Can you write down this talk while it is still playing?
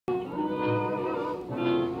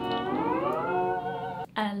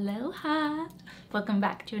Aloha! Welcome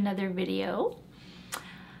back to another video.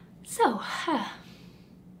 So,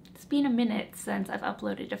 it's been a minute since I've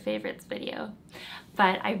uploaded a favorites video,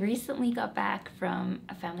 but I recently got back from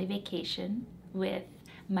a family vacation with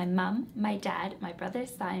my mom, my dad, my brother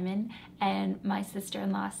Simon, and my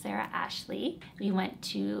sister-in-law Sarah Ashley. We went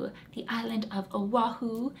to the island of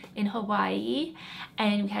Oahu in Hawaii,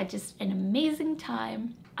 and we had just an amazing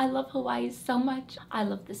time. I love Hawaii so much. I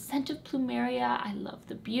love the scent of plumeria. I love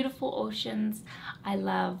the beautiful oceans. I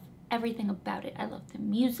love everything about it. I love the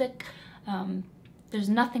music. There's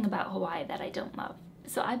nothing about Hawaii that I don't love.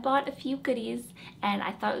 So I bought a few goodies and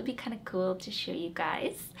I thought it would be kind of cool to show you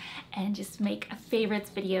guys and just make a favorites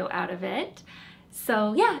video out of it.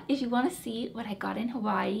 So yeah, if you want to see what I got in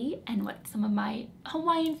Hawaii and what some of my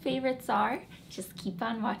Hawaiian favorites are, just keep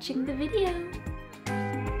on watching the video.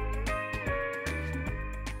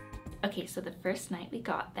 Okay, so the first night we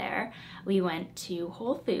got there, we went to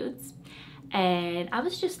Whole Foods, and I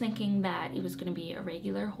was just thinking that it was gonna be a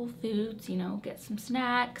regular Whole Foods, you know, get some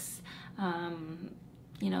snacks,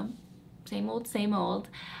 you know, same old.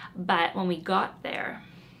 But when we got there,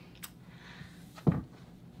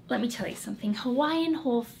 let me tell you something. Hawaiian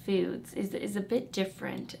Whole Foods is a bit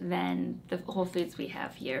different than the Whole Foods we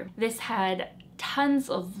have here. This had tons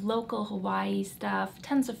of local Hawaii stuff,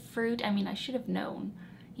 tons of fruit. I mean, I should have known.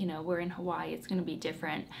 You know, we're in Hawaii, it's gonna be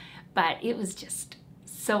different, but it was just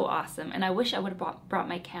so awesome. And I wish I would have brought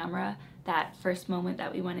my camera that first moment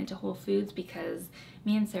that we went into Whole Foods, because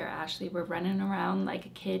me and Sarah Ashley were running around like a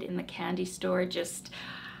kid in the candy store, just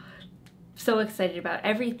so excited about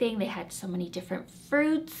everything. They had so many different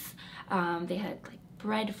fruits. They had like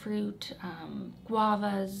breadfruit,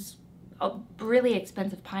 guavas, a really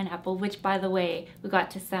expensive pineapple, which by the way, we got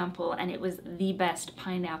to sample, and it was the best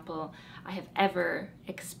pineapple I have ever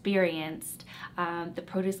experienced. The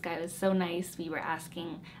produce guy was so nice. We were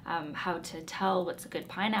asking how to tell what's a good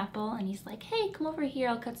pineapple, and he's like, hey, come over here,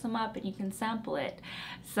 I'll cut some up and you can sample it.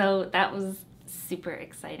 So that was super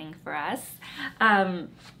exciting for us.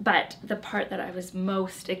 But the part that I was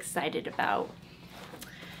most excited about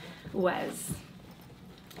was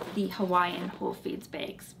the Hawaiian Whole Foods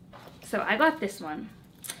bags. So I got this one.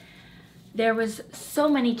 There was so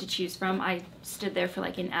many to choose from. I stood there for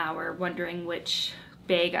like an hour wondering which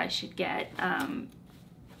bag I should get.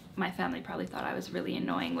 My family probably thought I was really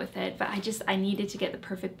annoying with it, but I needed to get the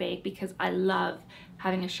perfect bag because I love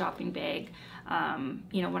having a shopping bag.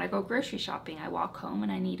 You know, when I go grocery shopping, I walk home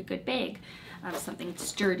and I need a good bag. Something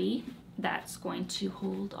sturdy that's going to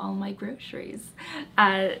hold all my groceries.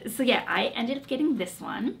 So yeah, I ended up getting this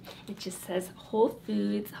one. It just says Whole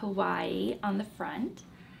Foods Hawaii on the front.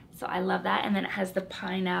 So I love that. And then it has the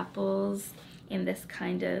pineapples in this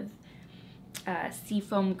kind of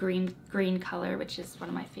seafoam green color, which is one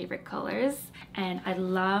of my favorite colors. And I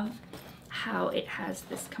love how it has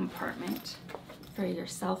this compartment for your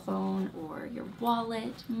cell phone or your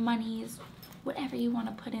wallet, monies, whatever you want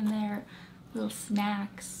to put in there, little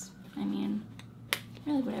snacks. I mean,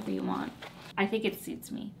 really whatever you want. I think it suits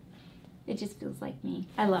me. It just feels like me.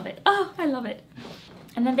 I love it. Oh, I love it.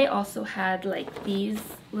 And then they also had like these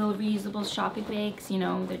little reusable shopping bags, you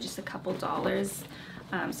know, they're just a couple dollars.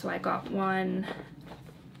 So I got one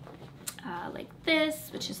like this,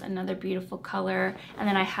 which is another beautiful color. And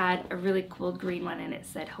then I had a really cool green one and it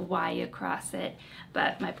said Hawaii across it,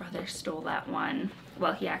 but my brother stole that one.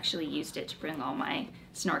 Well, he actually used it to bring all my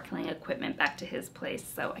snorkeling equipment back to his place,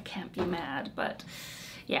 so I can't be mad, but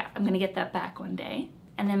yeah, I'm gonna get that back one day.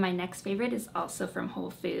 And then my next favorite is also from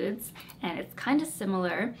Whole Foods, and it's kind of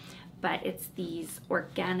similar, but it's these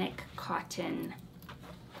organic cotton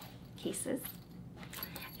cases.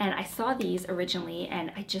 And I saw these originally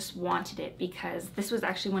and I just wanted it because this was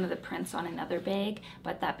actually one of the prints on another bag,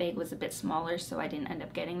 but that bag was a bit smaller, so I didn't end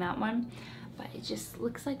up getting that one. But it just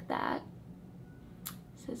looks like that.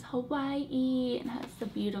 It says Hawaii and has the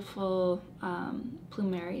beautiful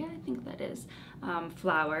plumeria, I think that is,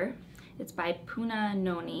 flower. It's by Puna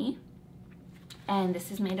Noni, and this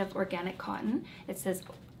is made of organic cotton. It says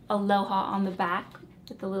Aloha on the back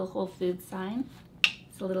with the little Whole Foods sign.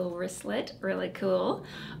 A little wristlet, really cool.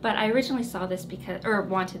 But I originally saw this because, or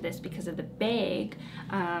wanted this because of the bag.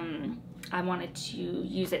 I wanted to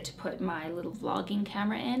use it to put my little vlogging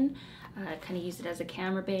camera in, kind of use it as a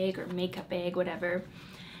camera bag or makeup bag, whatever.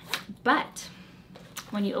 But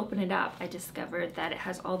when you open it up, I discovered that it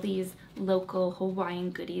has all these local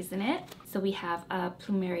Hawaiian goodies in it. So we have a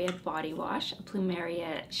plumeria body wash, a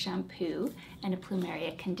plumeria shampoo, and a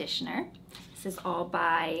plumeria conditioner. This is all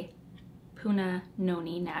by Puna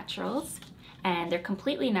Noni Naturals. and they're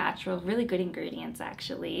completely natural, really good ingredients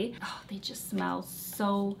actually. Oh, they just smell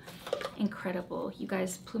so incredible. You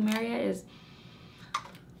guys, plumeria is,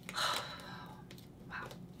 wow,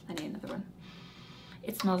 I need another one.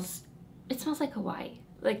 It smells like Hawaii.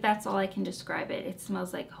 Like, that's all I can describe it. It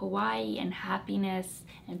smells like Hawaii and happiness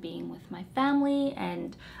and being with my family,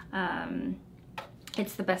 and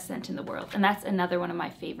it's the best scent in the world. And that's another one of my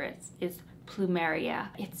favorites, is plumeria.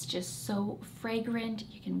 It's just so fragrant.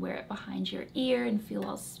 You can wear it behind your ear and feel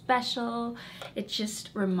all special. It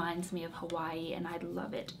just reminds me of Hawaii, and I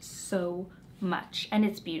love it so much. And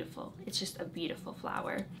it's beautiful. It's just a beautiful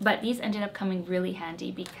flower. But these ended up coming really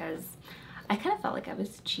handy because I kind of felt like I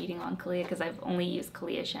was cheating on Kalia, because I've only used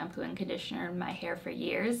Kalia shampoo and conditioner in my hair for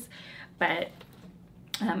years. But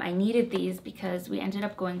I needed these because we ended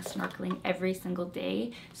up going snorkeling every single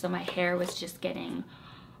day. So my hair was just getting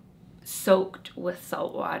soaked with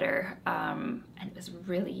salt water. And it was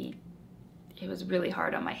really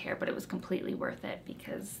hard on my hair, but it was completely worth it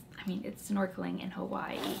because, I mean, it's snorkeling in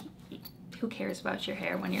Hawaii. Who cares about your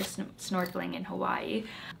hair when you're snorkeling in Hawaii?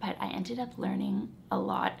 But I ended up learning a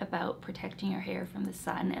lot about protecting your hair from the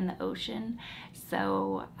sun and the ocean.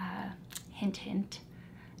 So hint, hint,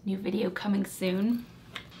 new video coming soon.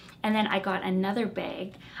 And then I got another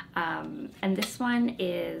bag, and this one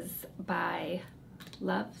is by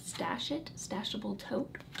Love Stash It, Stashable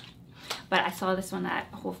Tote. But I saw this one at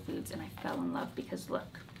Whole Foods and I fell in love because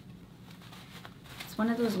look, it's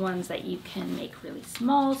one of those ones that you can make really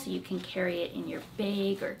small so you can carry it in your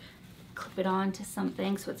bag or clip it onto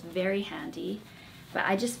something, so it's very handy. But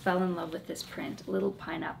I just fell in love with this print, little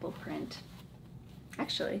pineapple print.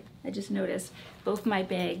 Actually, I just noticed both my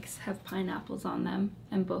bags have pineapples on them,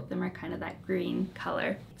 and both of them are kind of that green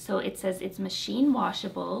color. So it says it's machine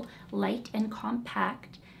washable, light and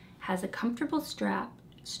compact, has a comfortable strap,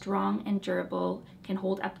 strong and durable, can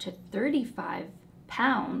hold up to 35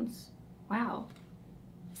 pounds. Wow,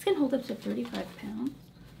 this can hold up to 35 pounds.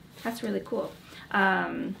 That's really cool.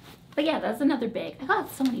 But yeah, that's another bag. I got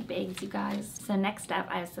so many bags, you guys. So next up,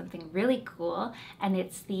 I have something really cool, and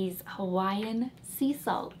it's these Hawaiian sea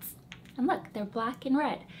salts. And look, they're black and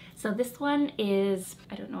red. So this one is,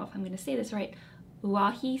 I don't know if I'm gonna say this right,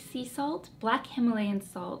 Uahi sea salt, black Himalayan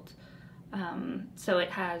salt. So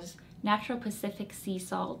it has natural Pacific sea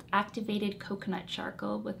salt, activated coconut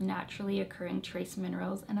charcoal with naturally occurring trace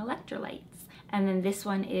minerals and electrolytes. And then this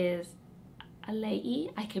one is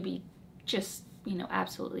Alei. I could be just, you know,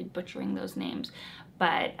 absolutely butchering those names,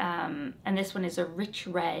 but and this one is a rich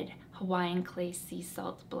red Hawaiian clay sea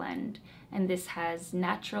salt blend, and this has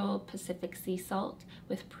natural Pacific sea salt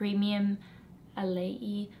with premium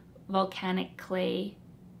Alei volcanic clay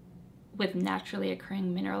with naturally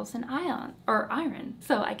occurring minerals and iron.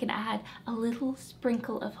 So I can add a little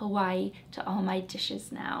sprinkle of Hawaii to all my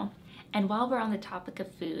dishes now. And while we're on the topic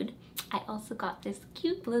of food, I also got this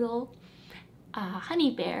cute little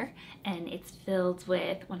honey bear, and it's filled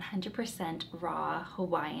with 100% raw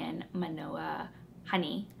Hawaiian Manoa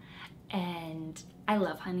honey, and I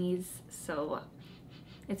love honeys, so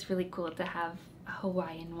it's really cool to have a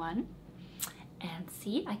Hawaiian one. And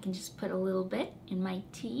see, I can just put a little bit in my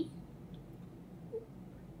tea,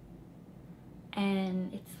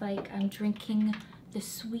 and it's like I'm drinking the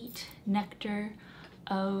sweet nectar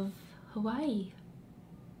of Hawaii.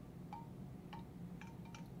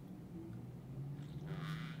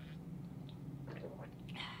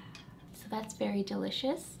 That's very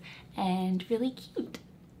delicious and really cute.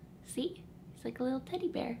 See? It's like a little teddy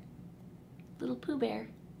bear, little Pooh Bear.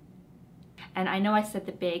 And I know I said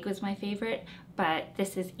the bag was my favorite, but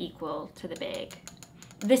this is equal to the bag.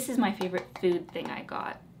 This is my favorite food thing I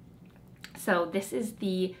got. So this is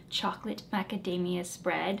the chocolate macadamia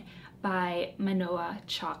spread by Manoa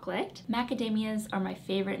Chocolate. Macadamias are my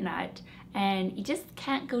favorite nut, and you just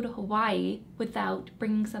can't go to Hawaii without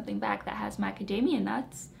bringing something back that has macadamia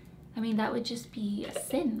nuts. I mean, that would just be a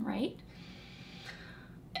sin, right?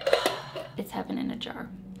 It's heaven in a jar.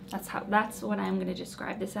 That's what I'm gonna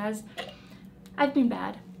describe this as. I've been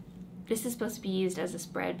bad. This is supposed to be used as a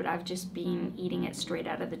spread, but I've just been eating it straight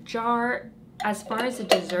out of the jar. As far as a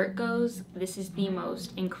dessert goes, this is the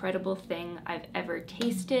most incredible thing I've ever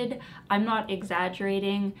tasted. I'm not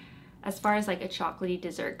exaggerating. As far as like a chocolatey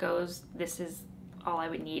dessert goes, this is all I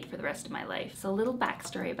would need for the rest of my life. So a little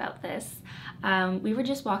backstory about this. We were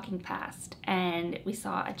just walking past and we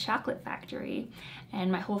saw a chocolate factory,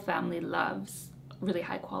 and my whole family loves really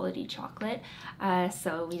high quality chocolate.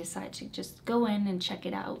 So we decided to just go in and check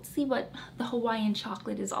it out, see what the Hawaiian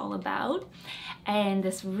chocolate is all about. And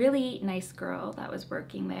this really nice girl that was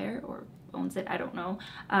working there, or owns it, I don't know,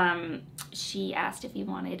 she asked if we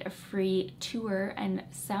wanted a free tour and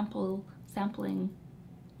sample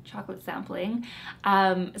chocolate sampling.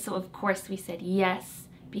 So of course we said yes,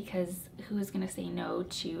 because who is gonna say no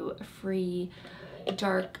to a free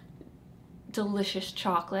dark delicious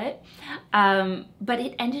chocolate? But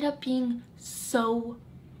it ended up being so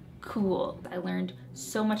cool. I learned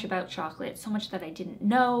so much about chocolate, so much that I didn't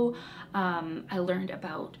know. I learned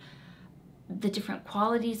about the different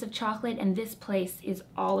qualities of chocolate, and this place is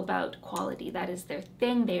all about quality. That is their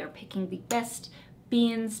thing. They are picking the best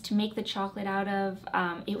beans to make the chocolate out of.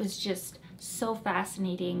 It was just so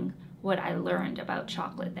fascinating what I learned about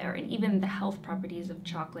chocolate there, and even the health properties of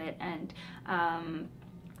chocolate, and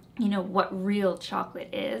you know, what real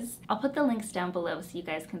chocolate is. I'll put the links down below so you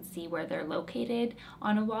guys can see where they're located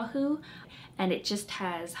on Oahu. And it just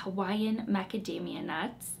has Hawaiian macadamia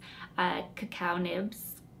nuts, cacao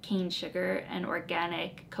nibs, cane sugar, and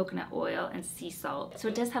organic coconut oil and sea salt. So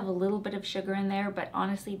it does have a little bit of sugar in there, but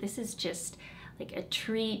honestly, this is just like a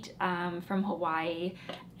treat from Hawaii.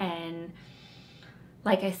 And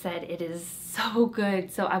like I said, it is so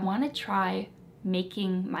good. So I want to try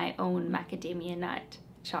making my own macadamia nut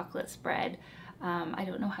chocolate spread. I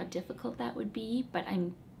don't know how difficult that would be, but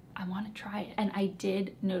I want to try it. And I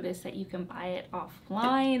did notice that you can buy it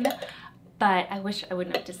offline, but I wish I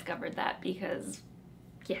wouldn't have discovered that, because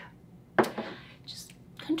yeah, just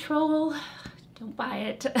control, don't buy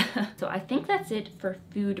it. So I think that's it for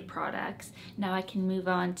food products. Now I can move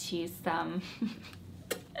on to some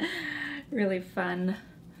really fun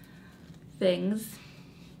things.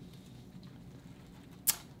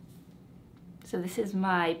 So this is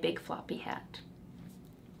my big floppy hat.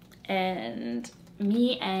 And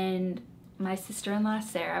me and my sister-in-law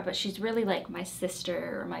Sarah, but she's really like my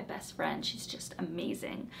sister or my best friend. She's just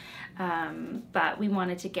amazing. But we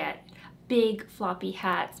wanted to get big floppy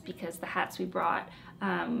hats because the hats we brought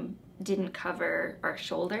didn't cover our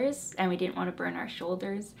shoulders, and we didn't want to burn our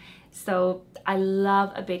shoulders. So I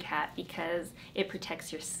love a big hat because it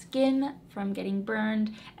protects your skin from getting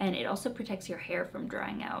burned, and it also protects your hair from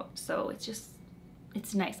drying out. So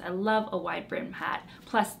it's nice. I love a wide brim hat.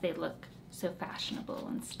 Plus they look so fashionable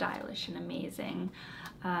and stylish and amazing.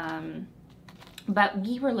 But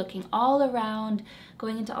we were looking all around,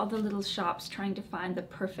 going into all the little shops, trying to find the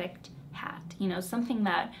perfect hat, you know, something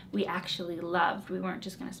that we actually loved. We weren't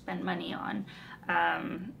just going to spend money on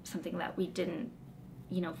something that we didn't,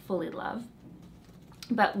 you know, fully love.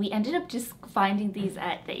 But we ended up just finding these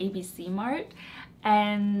at the ABC Mart,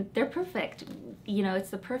 and they're perfect. You know, it's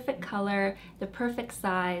the perfect color, the perfect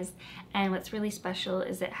size, and what's really special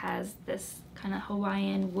is it has this kind of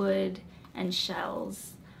Hawaiian wood and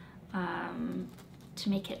shells to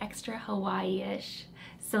make it extra Hawaii-ish.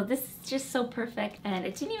 So this is just so perfect, and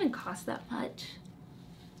it didn't even cost that much,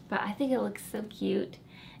 but I think it looks so cute.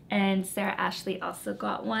 And Sarah Ashley also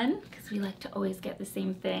got one because we like to always get the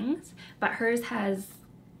same things, but hers has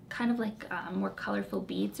kind of like more colorful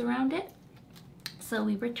beads around it. So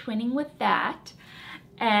we were twinning with that,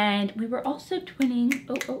 and we were also twinning,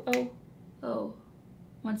 oh,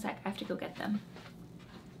 one sec, I have to go get them.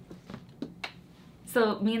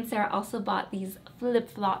 So me and Sarah also bought these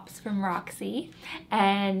flip-flops from Roxy,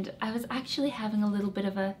 and I was actually having a little bit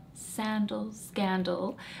of a sandal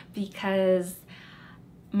scandal because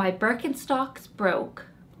my Birkenstocks broke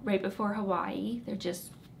right before Hawaii.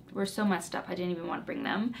 Were so messed up, I didn't even want to bring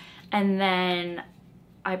them. And then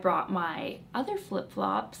I brought my other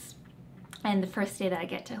flip-flops, and the first day that I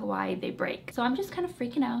get to Hawaii, they break. So I'm just kind of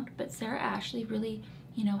freaking out, but Sarah Ashley really,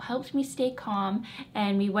 you know, helped me stay calm,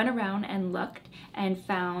 and we went around and looked and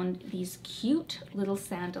found these cute little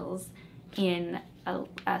sandals in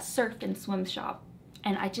a surf and swim shop.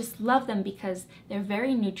 And I just love them because they're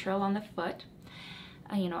very neutral on the foot.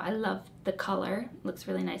 You know, I love the color, it looks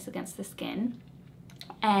really nice against the skin.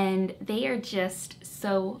 And they are just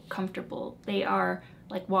so comfortable. They are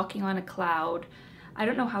like walking on a cloud. I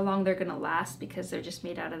don't know how long they're gonna last because they're just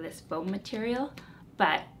made out of this foam material,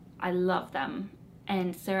 but I love them.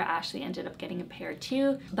 And Sarah Ashley ended up getting a pair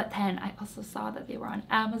too. But then I also saw that they were on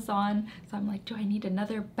Amazon. So I'm like, do I need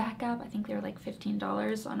another backup? I think they were like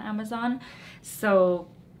 $15 on Amazon. So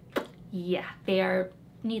yeah, they are,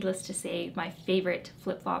 needless to say, my favorite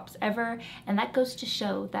flip-flops ever. And that goes to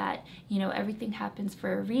show that, you know, everything happens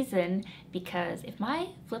for a reason, because if my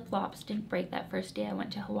flip-flops didn't break that first day I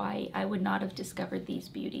went to Hawaii, I would not have discovered these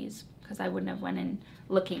beauties, because I wouldn't have went in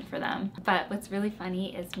looking for them. But what's really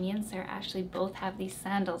funny is me and Sarah Ashley both have these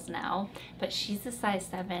sandals now, but she's a size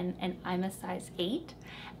 7 and I'm a size 8,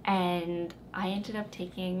 and I ended up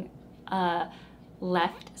taking a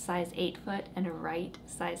left size 8 foot and a right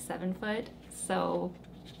size 7 foot. So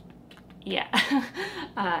yeah.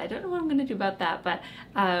 I don't know what I'm gonna do about that, but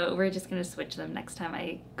we're just gonna switch them next time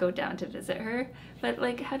I go down to visit her. But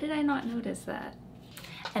like, how did I not notice that?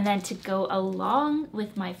 And then to go along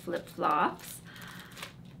with my flip-flops,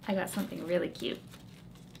 I got something really cute.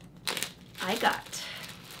 I got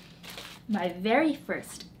my very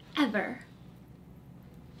first ever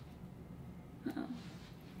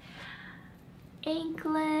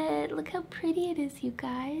anklet. Look how pretty it is, you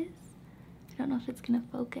guys. I don't know if it's gonna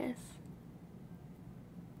focus.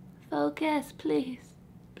 Focus, please.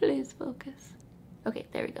 Please focus. Okay,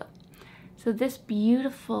 there we go. So this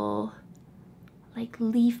beautiful, like,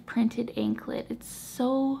 leaf printed anklet, it's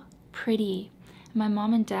so pretty. My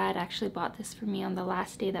mom and dad actually bought this for me on the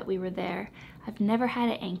last day that we were there. I've never had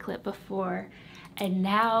an anklet before, and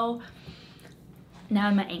now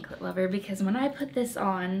I'm an anklet lover, because when I put this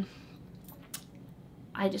on,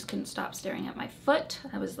 I just couldn't stop staring at my foot.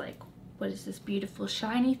 I was like, what is this beautiful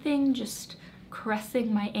shiny thing just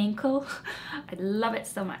caressing my ankle? I love it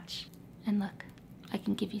so much. And look, I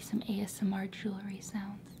can give you some ASMR jewelry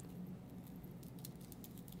sounds.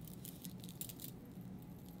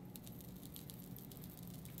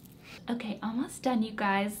 Okay, almost done, you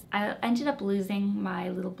guys. I ended up losing my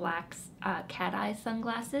little black cat eye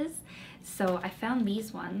sunglasses, so I found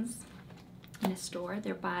these ones in a store.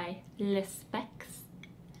 They're by Le Specs,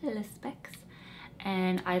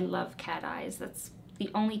 and I love cat eyes. That's the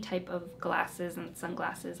only type of glasses and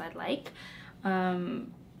sunglasses I like.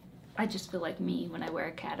 I just feel like me when I wear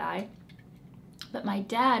a cat eye. But my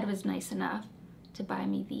dad was nice enough to buy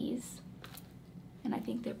me these, and I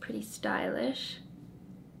think they're pretty stylish.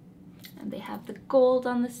 And they have the gold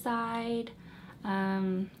on the side.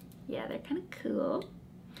 Yeah, they're kind of cool.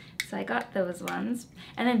 So I got those ones.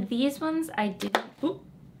 And then these ones I didn't, ooh.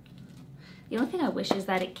 The only thing I wish is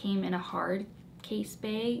that it came in a hard case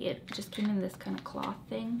bag. It just came in this kind of cloth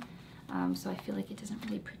thing. So I feel like it doesn't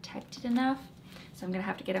really protect it enough. So I'm gonna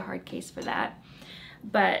have to get a hard case for that.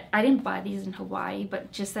 But I didn't buy these in Hawaii,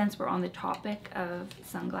 but just since we're on the topic of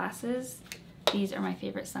sunglasses, these are my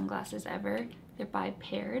favorite sunglasses ever. They're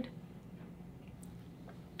bi-paired.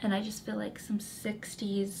 And I just feel like some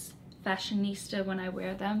 60s fashionista when I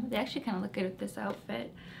wear them. They actually kind of look good with this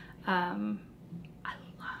outfit. I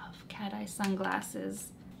love cat eye sunglasses.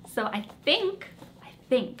 So I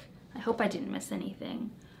hope I didn't miss anything,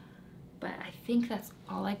 but I think that's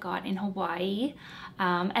all I got in Hawaii.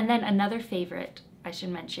 And then another favorite I should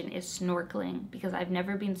mention is snorkeling, because I've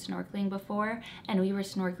never been snorkeling before, and we were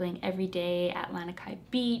snorkeling every day at Lanikai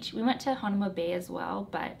Beach. We went to Honolulu Bay as well,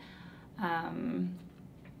 but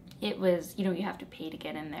it was, you know, you have to pay to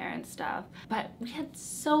get in there and stuff. But we had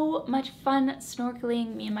so much fun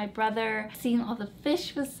snorkeling, me and my brother. Seeing all the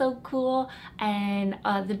fish was so cool. And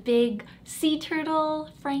the big sea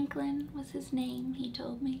turtle, Franklin was his name, he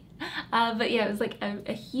told me. But yeah, it was like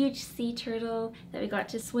a huge sea turtle that we got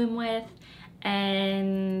to swim with.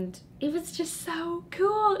 And it was just so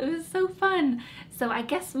cool. It was so fun. So I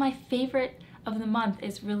guess my favorite of the month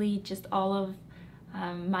is really just all of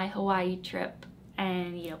my Hawaii trip.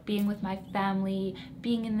 And, you know, being with my family,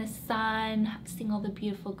 being in the sun, seeing all the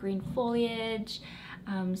beautiful green foliage,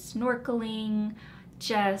 snorkeling,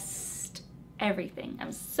 just everything.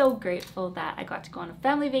 I'm so grateful that I got to go on a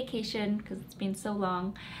family vacation, because it's been so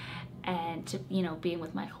long, and to, you know, being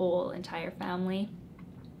with my whole entire family.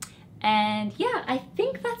 And yeah, I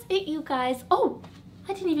think that's it, you guys. Oh,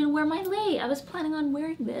 I didn't even wear my lei. I was planning on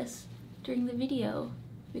wearing this during the video.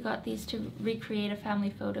 We got these to recreate a family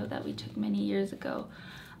photo that we took many years ago.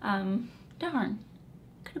 Darn,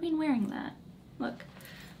 could have been wearing that. Look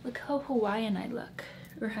how Hawaiian I look,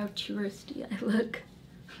 or how touristy I look.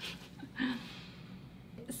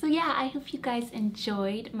 So yeah, I hope you guys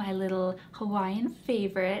enjoyed my little Hawaiian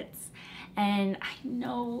favorites. And I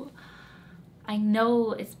know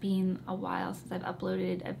it's been a while since I've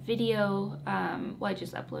uploaded a video. Well, I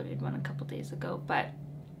just uploaded one a couple days ago, but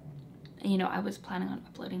you know, I was planning on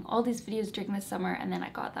uploading all these videos during the summer, and then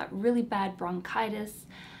I got that really bad bronchitis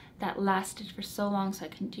that lasted for so long, so I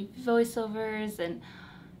couldn't do voiceovers, and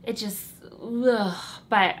it just, ugh.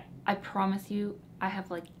 But I promise you, I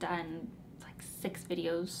have like done like 6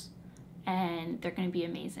 videos, and they're gonna be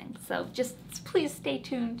amazing. So just please stay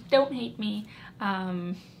tuned, don't hate me.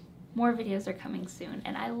 More videos are coming soon,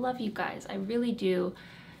 and I love you guys, I really do.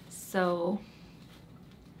 So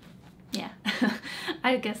yeah,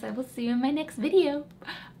 I guess I will see you in my next video.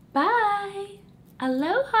 Bye!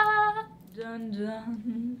 Aloha! Dun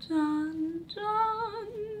dun dun dun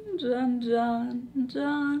dun dun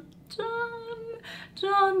dun dun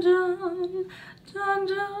dun dun dun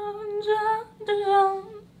dun dun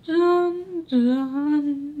dun dun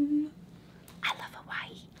dun.